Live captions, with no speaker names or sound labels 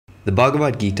The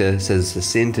Bhagavad Gita says it's a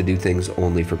sin to do things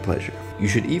only for pleasure. You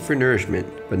should eat for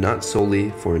nourishment, but not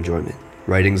solely for enjoyment.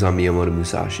 Writings on Miyamoto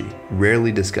Musashi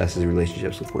rarely discuss his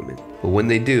relationships with women, but when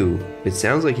they do, it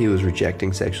sounds like he was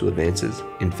rejecting sexual advances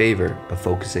in favor of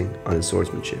focusing on his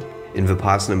swordsmanship. In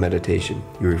Vipassana meditation,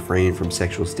 you refrain from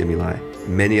sexual stimuli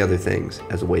and many other things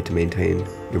as a way to maintain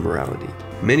your morality.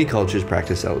 Many cultures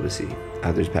practice celibacy,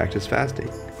 others practice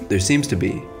fasting. There seems to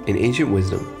be, in ancient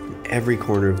wisdom from every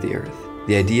corner of the earth,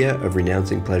 the idea of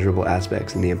renouncing pleasurable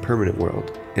aspects in the impermanent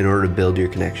world in order to build your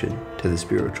connection to the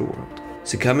spiritual world.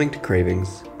 Succumbing to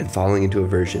cravings and falling into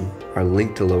aversion are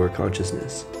linked to lower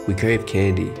consciousness. We crave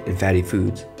candy and fatty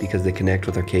foods because they connect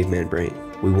with our caveman brain.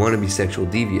 We want to be sexual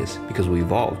devious because we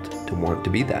evolved to want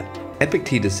to be that.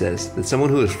 Epictetus says that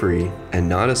someone who is free and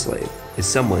not a slave is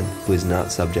someone who is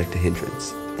not subject to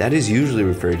hindrance. That is usually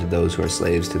referred to those who are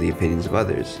slaves to the opinions of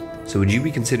others. So would you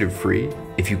be considered free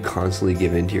if you constantly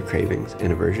give in to your cravings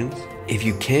and aversions? If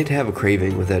you can't have a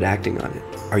craving without acting on it,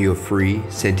 are you a free,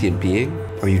 sentient being?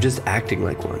 Or are you just acting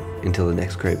like one until the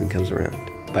next craving comes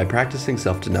around? By practicing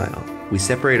self-denial, we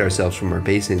separate ourselves from our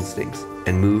base instincts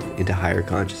and move into higher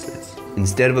consciousness.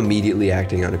 Instead of immediately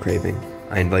acting on a craving,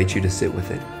 I invite you to sit with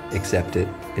it, accept it,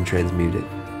 and transmute it.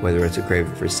 Whether it's a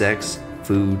craving for sex,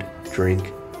 food,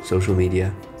 drink, social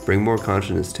media, bring more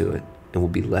consciousness to it, and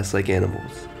we'll be less like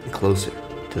animals and closer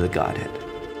to the Godhead.